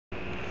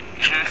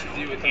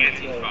do with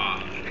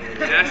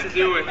Antifa. It has to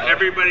do with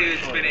everybody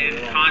that's been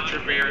in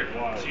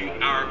controversy to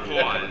our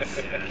cause.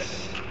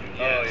 Yes.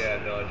 Oh yeah,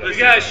 no. You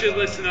guys should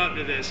listen up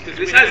to this because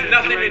this has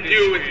nothing to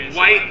do with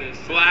white,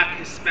 black,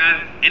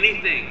 Hispanic,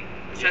 anything.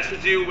 This has to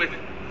do with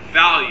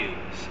values.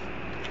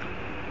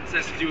 This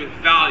has to do with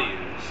values.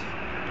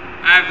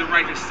 I have the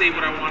right to say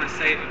what I want to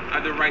say. I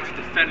have the right to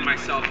defend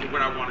myself with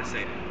what I want to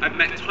say. I've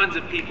met tons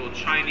of people,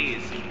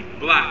 Chinese,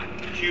 black,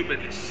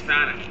 Cuban,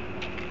 Hispanic,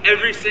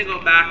 every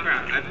single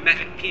background. I've met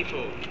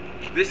people.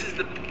 This is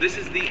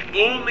the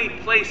only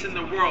place in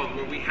the world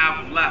where we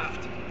have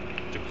left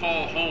to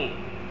call home.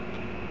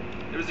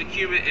 There was a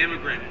Cuban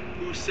immigrant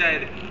who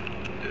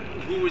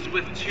was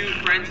with two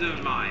friends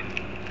of mine,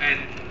 and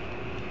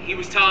he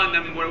was telling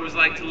them what it was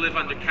like to live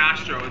under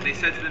Castro, and they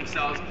said to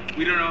themselves,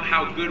 we don't know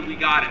how good we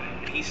got it.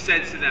 And he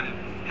said to them,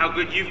 how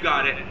good you've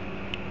got it.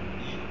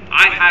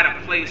 I had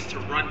a place to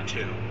run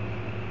to.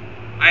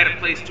 I had a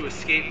place to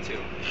escape to.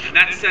 And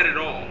that said it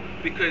all,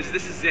 because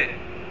this is it.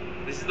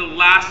 This is the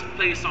last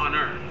place on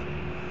earth.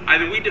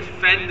 Either we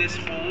defend this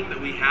home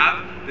that we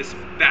have, this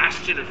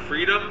bastion of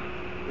freedom,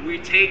 or we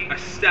take a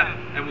step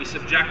and we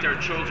subject our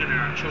children and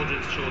our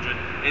children's children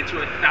into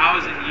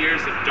 1,000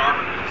 years of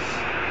darkness.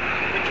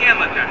 We can't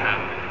let that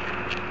happen.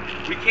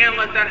 We can't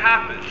let that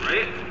happen,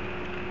 right?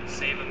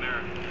 Save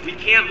America. We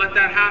can't let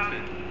that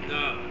happen.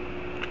 No.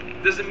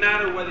 It doesn't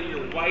matter whether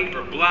you're white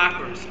or black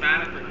or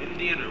Hispanic or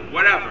Indian or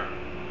whatever.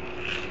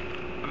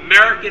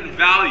 American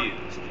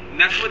values. And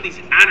that's what these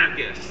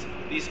anarchists,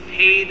 these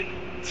paid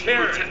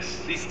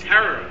terrorists, these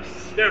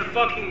terrorists. They're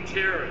fucking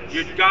terrorists.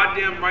 You're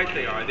goddamn right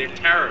they are. They're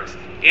terrorists.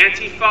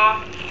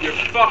 Antifa, you're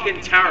fucking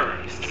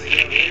terrorists.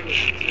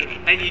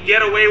 And you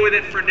get away with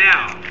it for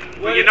now.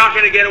 But you're not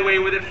going to get away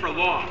with it for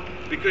long.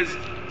 Because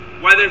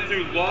whether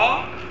through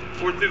law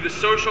or through the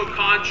social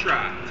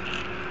contract,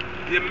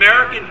 the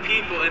American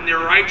people in their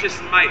righteous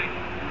might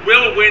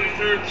will win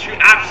through to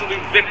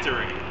absolute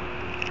victory.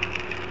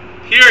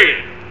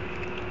 Period.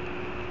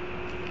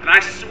 And I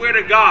swear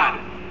to God,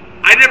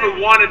 I never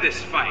wanted this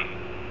fight.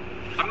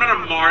 I'm not a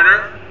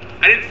martyr.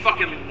 I didn't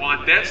fucking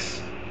want this.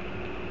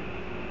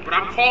 But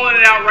I'm calling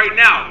it out right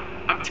now.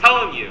 I'm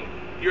telling you,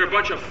 you're a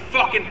bunch of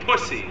fucking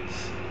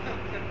pussies.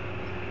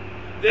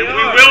 We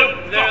will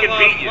fucking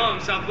beat you.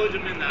 Punks. I'll look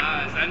them in the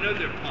eyes. I know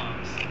they're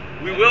punks.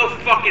 We will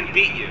fucking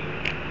beat you.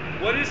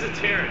 What is a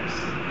terrorist?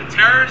 A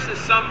terrorist is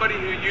somebody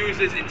who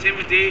uses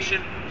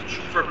intimidation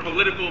for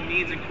political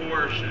means and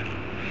coercion.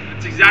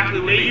 That's exactly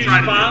what they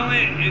try to do. They use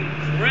violent and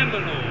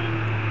criminal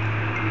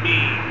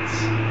means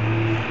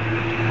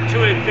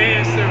to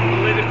advance their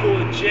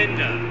political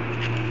agenda.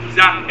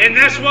 Exactly. And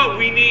that's what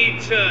we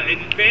need to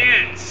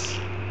advance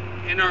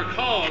in our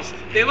cause.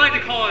 They like to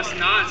call us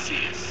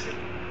Nazis.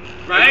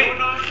 Right?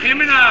 Him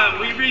and I,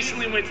 we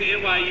recently went to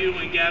NYU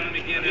when Gavin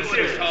McGinnis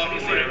was talking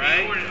there,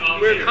 right?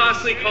 We're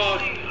constantly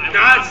called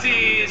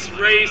Nazis,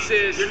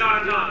 racists. You're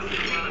not a Nazi.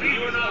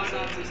 You're not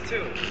Nazis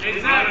too.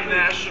 Exactly. Not a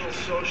national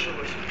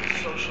socialist.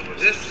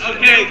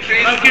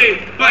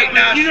 Okay, but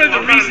you know the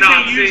reason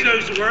they use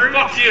those words?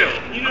 Fuck you.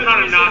 You know I'm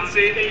not a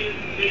Nazi. They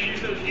use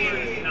those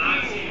words,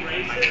 Nazi,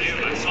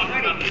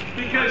 racist,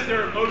 because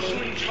they're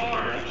emotionally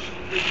charged.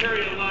 They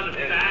carry a lot of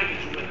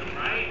baggage with them,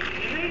 right?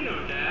 And they know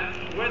that.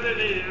 Whether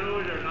they know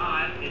it or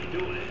not, they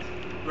do it.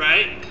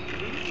 Right?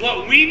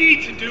 What we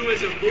need to do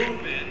as a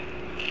movement,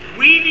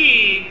 we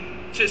need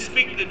to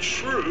speak the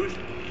truth.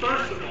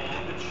 First of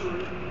all, the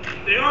truth.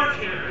 They are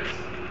terrorists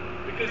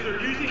because they're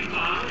using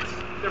violence.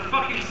 They're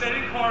fucking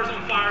setting cars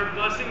on fire,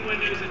 busting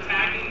windows,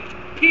 attacking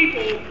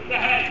people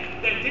that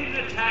didn't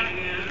attack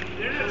them.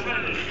 They're not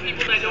trying to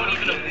people that don't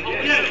even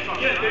oppose.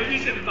 Yeah, they're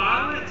using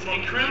violence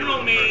and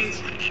criminal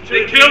means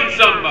They killed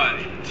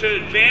somebody to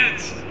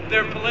advance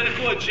their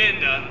political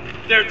agenda.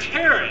 They're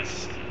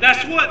terrorists.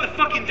 That's what the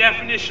fucking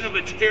definition of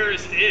a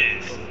terrorist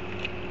is.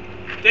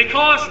 They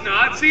call us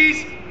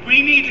Nazis.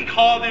 We need to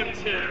call them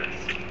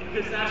terrorists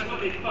because that's what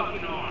they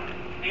fucking are.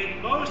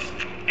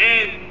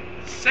 And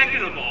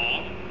second of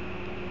all,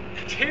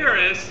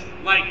 terrorists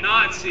like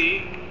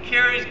Nazi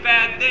carries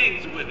bad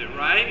things with it,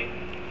 right?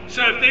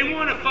 So if they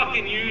want to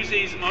fucking use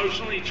these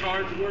emotionally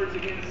charged words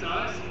against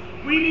us,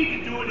 we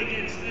need to do it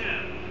against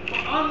them.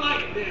 But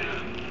unlike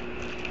them,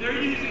 they're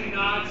using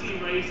Nazi,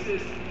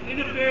 racist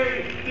in a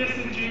very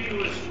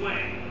disingenuous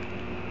way.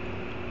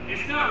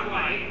 It's not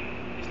right,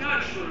 it's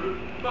not true,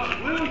 but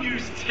we'll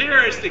use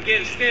terrorist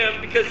against them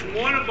because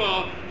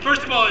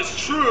first of all, it's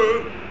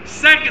true.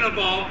 Second of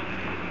all,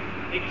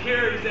 it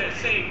carries that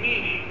same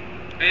meaning.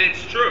 And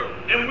it's true.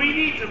 And we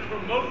need to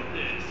promote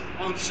this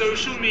on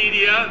social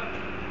media,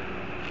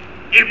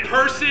 in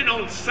person,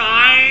 on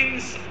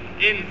signs,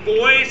 in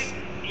voice.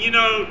 You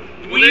know,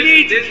 we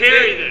need to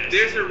carry this.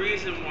 There's a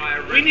reason why I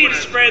read. We need to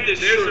spread this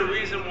truth. There's a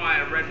reason why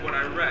I read what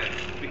I read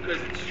because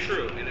it's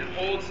true and it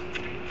holds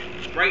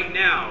right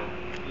now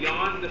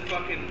beyond the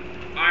fucking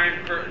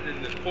Iron Curtain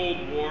and the Cold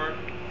War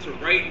to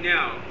right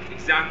now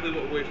exactly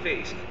what we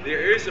face.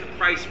 There is a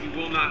price we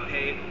will not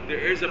pay. There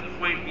is a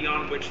point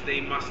beyond which they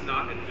must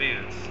not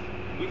advance.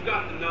 We've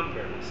got the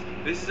numbers.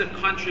 This is a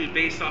country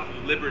based off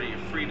of liberty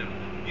and freedom.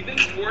 You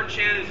think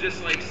 4chan is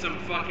just like some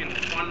fucking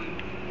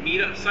fun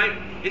meetup site?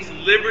 It's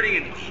liberty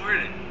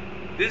incarnate.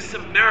 This is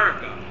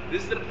America.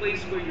 This is the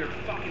place where your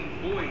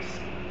fucking voice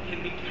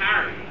can be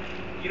carried.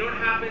 You know what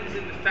happens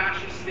in the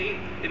fascist state,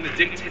 in the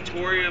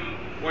dictatorium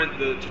or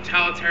the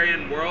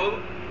totalitarian world?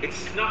 It's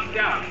snuffed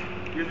out.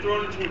 You're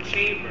thrown into a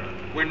chamber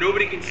where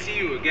nobody can see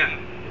you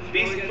again.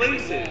 These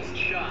places.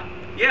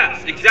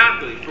 Yes,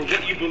 exactly. For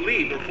what you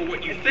believe, or for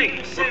what you think,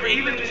 or for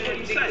even just what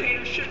you say.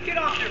 Dictatorship. Get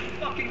off your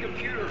fucking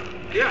computer.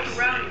 Yes. Look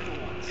around you for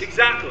once.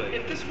 Exactly.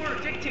 If this were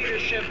a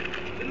dictatorship,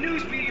 the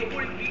news media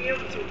wouldn't be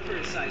able to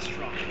criticize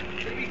Trump.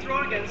 They'd be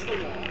thrown against the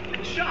wall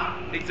and shot.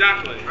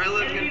 Exactly. I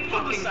live in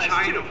fucking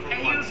China for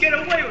and once. you get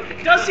away with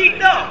it. Does he?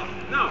 No.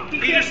 No. He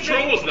can't just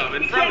trolls them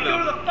in front of them. He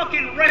can't go to the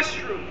fucking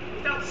restroom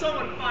without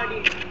someone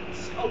finding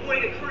a way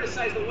to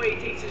criticize the way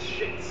he takes his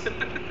shits. You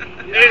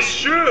know? It's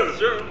true. It's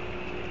true.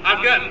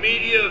 I've got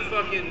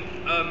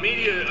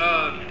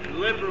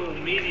liberal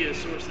media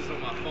sources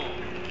on my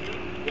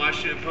phone.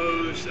 Washington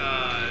Post,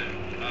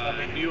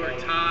 New York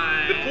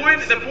Times. The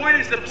point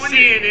is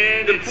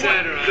CNN,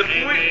 etc. The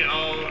And point, they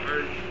all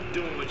are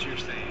doing what you're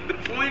saying.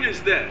 the point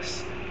is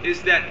this: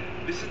 is that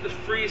this is the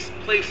freest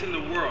place in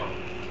the world,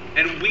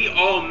 and we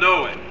all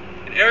know it,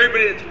 and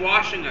everybody that's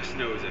watching us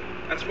knows it.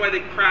 That's why they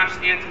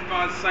crashed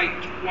Antifa's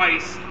site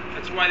twice.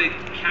 That's why they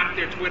hacked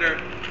their Twitter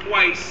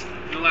twice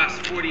in the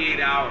last 48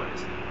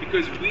 hours.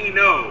 Because we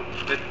know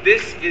that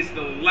this is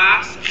the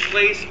last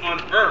place on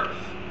earth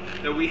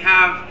that we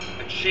have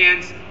a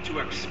chance to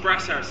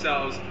express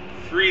ourselves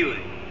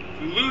freely.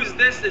 If we lose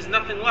this, there's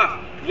nothing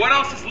left. What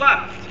else is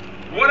left?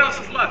 What else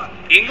is left?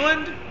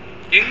 England?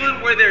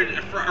 England, where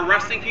they're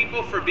arresting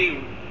people for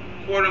being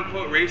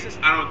quote-unquote racist?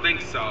 I don't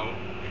think so.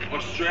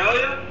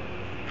 Australia,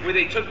 where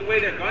they took away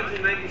their guns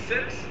in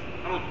 '96?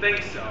 I don't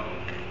think so.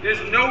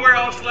 There's nowhere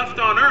else left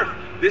on earth.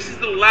 This is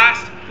the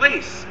last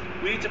place.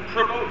 We need to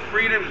promote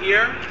freedom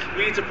here.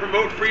 We need to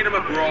promote freedom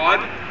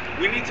abroad.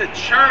 We need to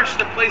cherish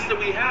the place that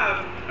we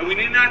have, and we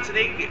need not to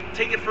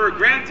take it for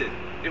granted.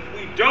 If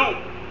we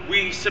don't,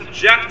 we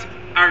subject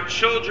our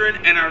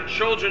children and our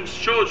children's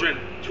children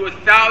to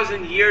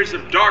 1,000 years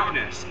of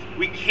darkness.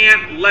 We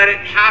can't let it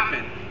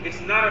happen.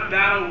 It's not a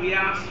battle we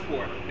asked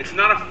for. It's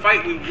not a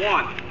fight we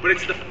want, but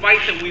it's the fight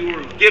that we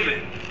were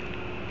given.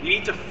 We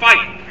need to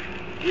fight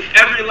with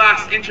every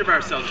last inch of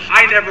ourselves.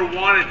 I never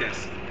wanted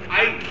this.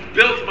 I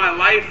built my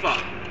life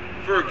up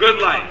for a good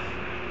life.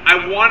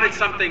 I wanted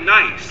something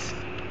nice.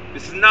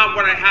 This is not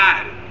what I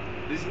had.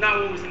 This is not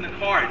what was in the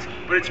cards,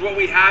 but it's what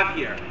we have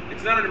here.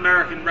 It's not an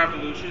American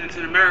Revolution, it's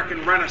an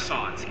American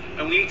Renaissance.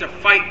 And we need to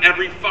fight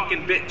every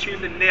fucking bit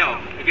tooth and nail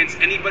against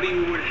anybody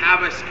who would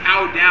have us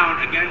cow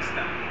down against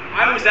them.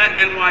 I was at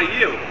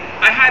NYU.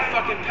 I had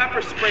fucking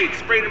pepper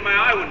sprayed in my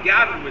eye when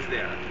Gavin was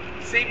there.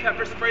 The same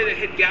pepper spray that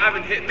hit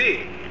Gavin hit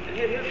me. And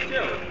hit him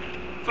too.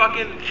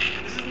 Fucking,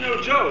 this is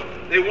no joke.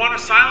 They want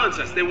to silence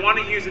us. They want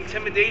to use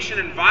intimidation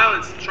and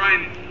violence to try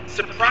and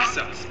suppress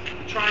us,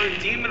 to try and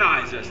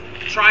demonize us,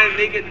 to try and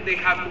make it that they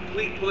have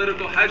complete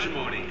political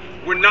hegemony.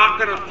 We're not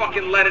going to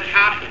fucking let it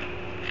happen.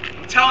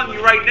 I'm telling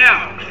you right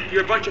now,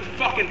 you're a bunch of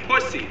fucking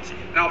pussies,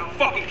 and I'll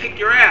fucking kick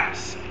your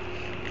ass.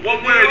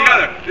 One way or the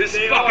other. This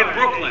is fucking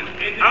Brooklyn.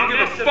 I don't give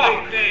a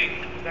fuck. Big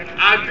thing.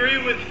 I agree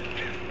with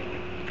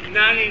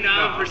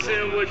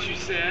 99% of what you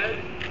said.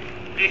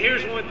 And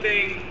here's one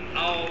thing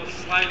I'll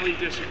slightly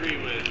disagree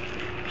with.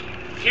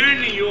 Here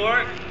in New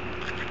York,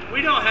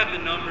 we don't have the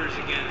numbers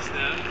against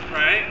them,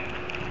 right?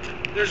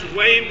 There's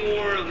way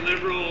more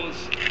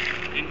liberals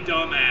and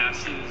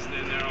dumbasses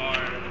than there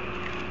are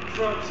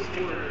Trump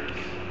supporters.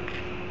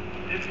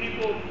 And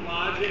people of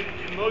logic,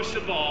 and most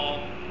of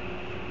all,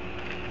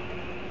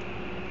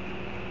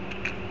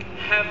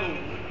 have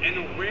an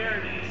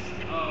awareness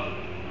of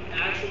the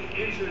actual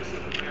interests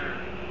of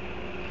America.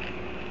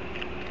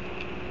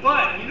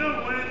 But, you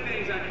know, one of the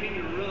things I came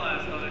to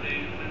realize the other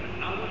day,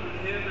 when I went with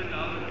him and the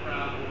other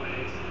Proud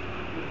Boys,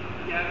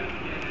 with Gavin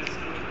McGinnis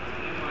and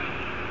NYU,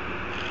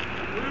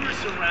 we were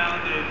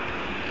surrounded,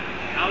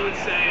 I would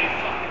say,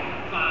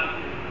 fucking 5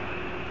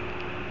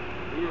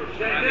 years. We were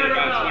There surrounded were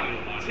about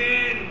about 20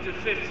 10 to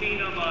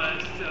 15 of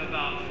us to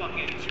about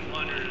fucking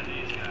 200 of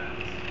these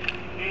guys.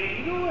 And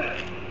you know what?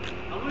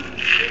 I wasn't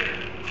scared.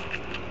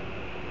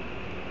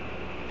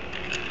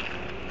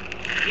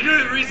 You know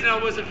the reason I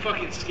wasn't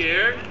fucking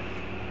scared?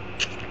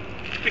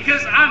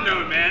 Because I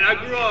know, man, I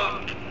grew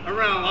up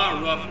around a lot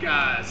of rough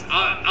guys.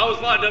 I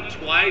was locked up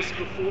twice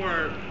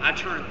before I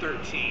turned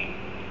 13.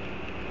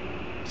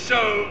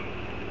 So,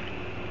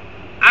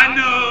 I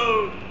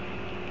know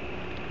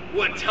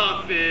what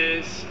tough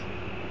is.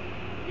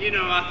 You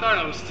know, I thought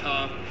I was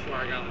tough before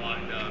I got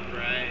locked up,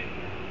 right?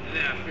 And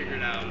then I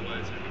figured out it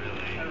wasn't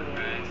really,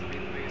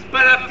 right?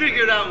 But I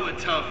figured out what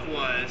tough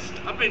was.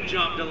 I've been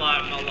jumped a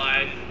lot in my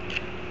life.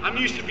 I'm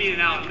used to being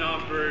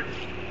outnumbered.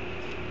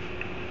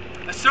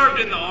 I served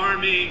in the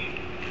army,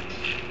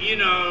 you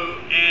know,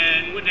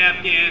 and went to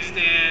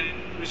Afghanistan,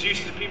 was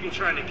used to people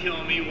trying to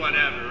kill me,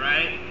 whatever,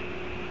 right?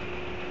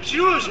 But you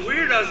know what was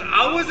weird?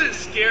 I wasn't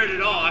scared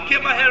at all. I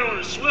kept my head on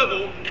a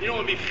swivel. You don't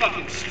want to be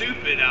fucking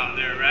stupid out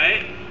there,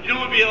 right? You don't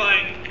want to be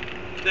like,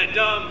 that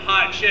dumb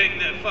hot chick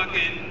that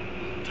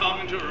fucking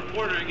talking to a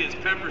reporter and gets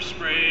pepper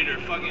sprayed or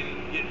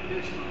fucking get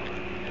pissed on.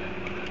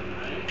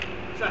 Right?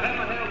 So I had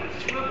my head on the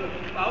swivel.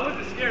 I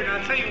wasn't scared, and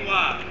I'll tell you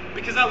why.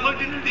 Because I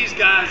looked into these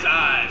guys'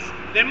 eyes.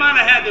 They might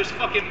have had those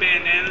fucking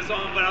bandanas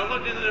on, but I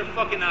looked into their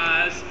fucking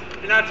eyes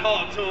and I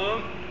talked to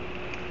them.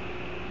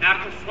 And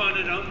I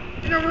confronted them,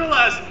 and I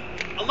realized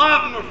a lot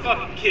of them are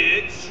fucking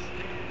kids.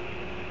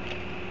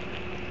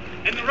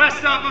 And the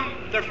rest of them,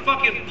 they're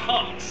fucking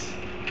punks.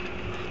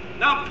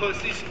 Not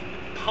pussies,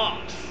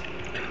 punks.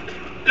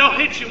 They'll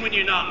hit you when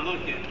you're not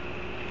looking.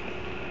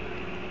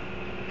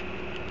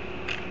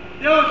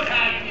 They'll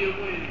attack you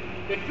when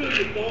they feel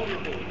you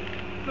vulnerable,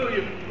 feel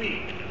you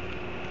weak.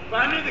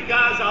 But I knew the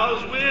guys I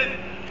was with,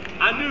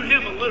 I knew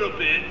him a little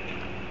bit.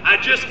 I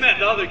just met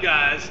the other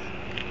guys.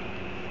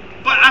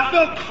 But I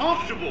felt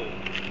comfortable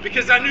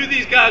because I knew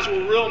these guys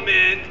were real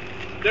men.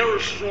 They were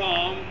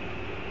strong.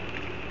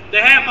 They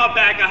had my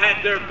back, I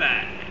had their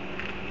back.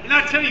 And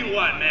I tell you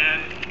what,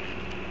 man,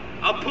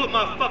 I'll put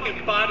my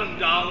fucking bottom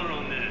dollar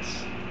on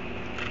this.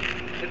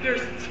 If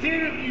there's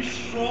 10 of you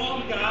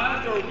strong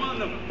guys that are willing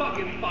to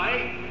fucking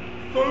fight,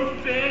 throw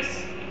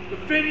fists,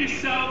 defend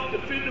yourself,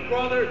 defend a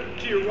brother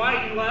to your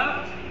right and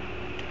left,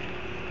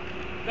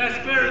 that's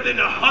better than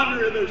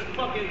 100 of those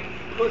fucking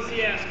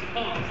pussy-ass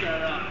punks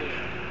that are out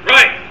there.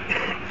 Right.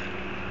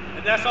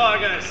 And that's all I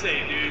gotta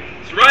say, dude.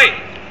 That's right.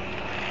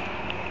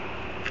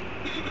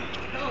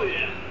 Hell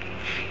yeah.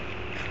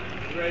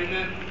 You ready,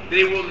 man?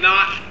 They will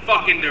not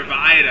fucking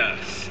divide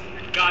us.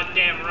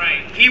 Goddamn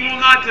right. He will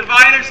not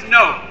divide us?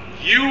 No.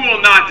 You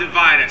will not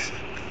divide us.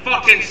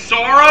 Fucking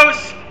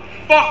Soros?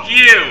 Fuck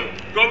you.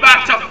 Go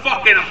back to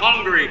fucking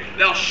Hungary.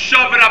 They'll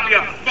shove it up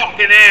your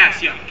fucking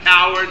ass, you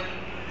coward.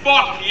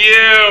 Fuck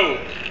you.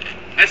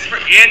 As for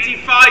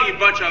Antifa, you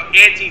bunch of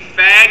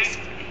anti-fags,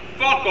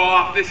 fuck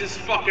off. This is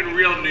fucking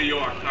real New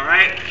York,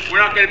 alright? We're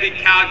not gonna be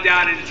cowed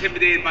down and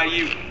intimidated by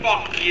you.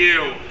 Fuck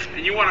you.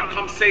 And you wanna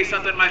come say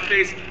something in my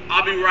face?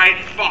 I'll be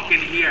right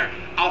fucking here.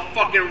 I'll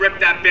fucking rip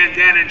that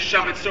bandana and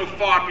shove it so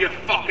far up your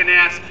fucking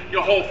ass,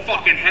 your whole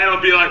fucking head will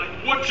be like,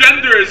 what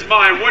gender is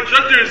mine? What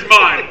gender is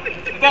mine?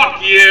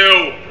 Fuck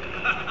you.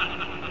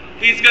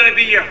 He's gonna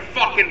be your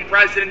fucking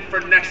president for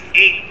the next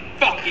 8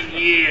 fucking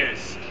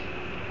years.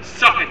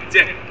 Suck a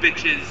dick,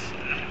 bitches.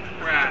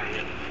 We're out of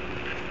here.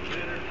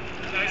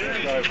 Nice to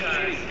meet you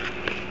guys.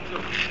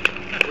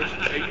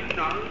 Are you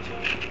Naruto?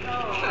 No.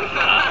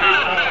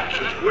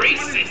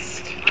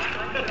 Racist.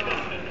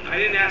 I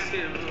didn't ask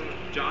him.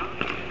 John?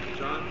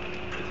 John?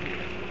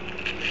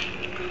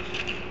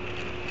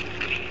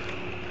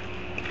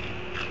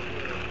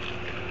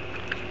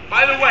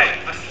 By the way,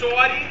 a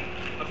Saudi,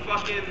 a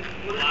fucking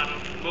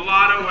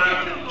mulatto,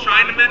 whatever,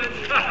 Chinaman,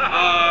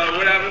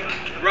 whatever.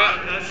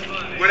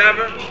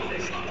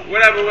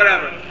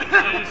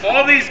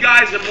 All these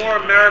guys are more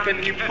American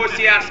than you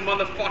pussy-ass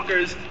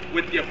motherfuckers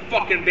with your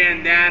fucking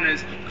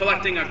bandanas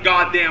collecting a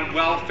goddamn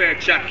welfare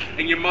check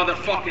and your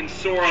motherfucking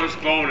Soros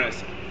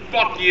bonus.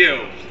 Fuck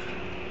you.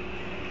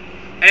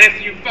 And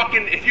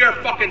if you're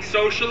a fucking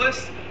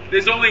socialist,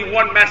 there's only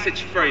one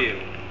message for you.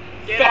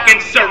 Fucking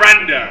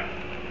surrender.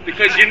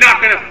 Because you're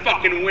not gonna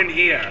fucking win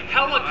here.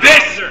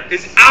 Helicopters.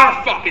 This is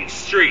our fucking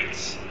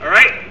streets.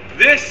 Alright?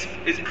 This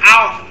is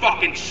our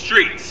fucking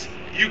streets.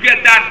 You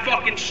get that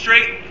fucking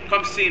straight,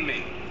 come see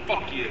me.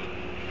 Fuck you.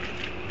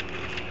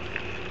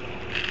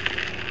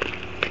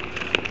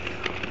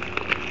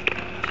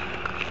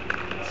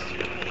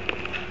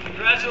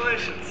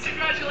 Congratulations.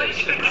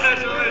 Congratulations.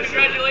 Congratulations.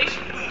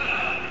 Congratulations.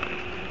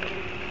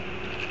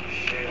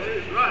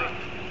 Right.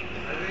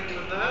 I think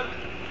with that,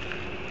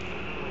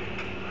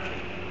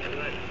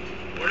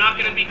 We're not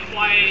going to be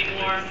quiet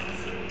anymore,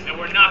 and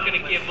we're not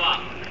going to give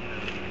up.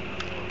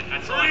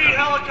 That's all. Free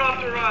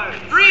helicopter rides.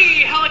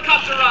 Free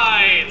helicopter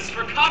rides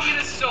for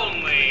communists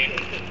only.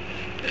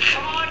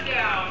 Come on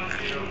down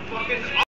to fucking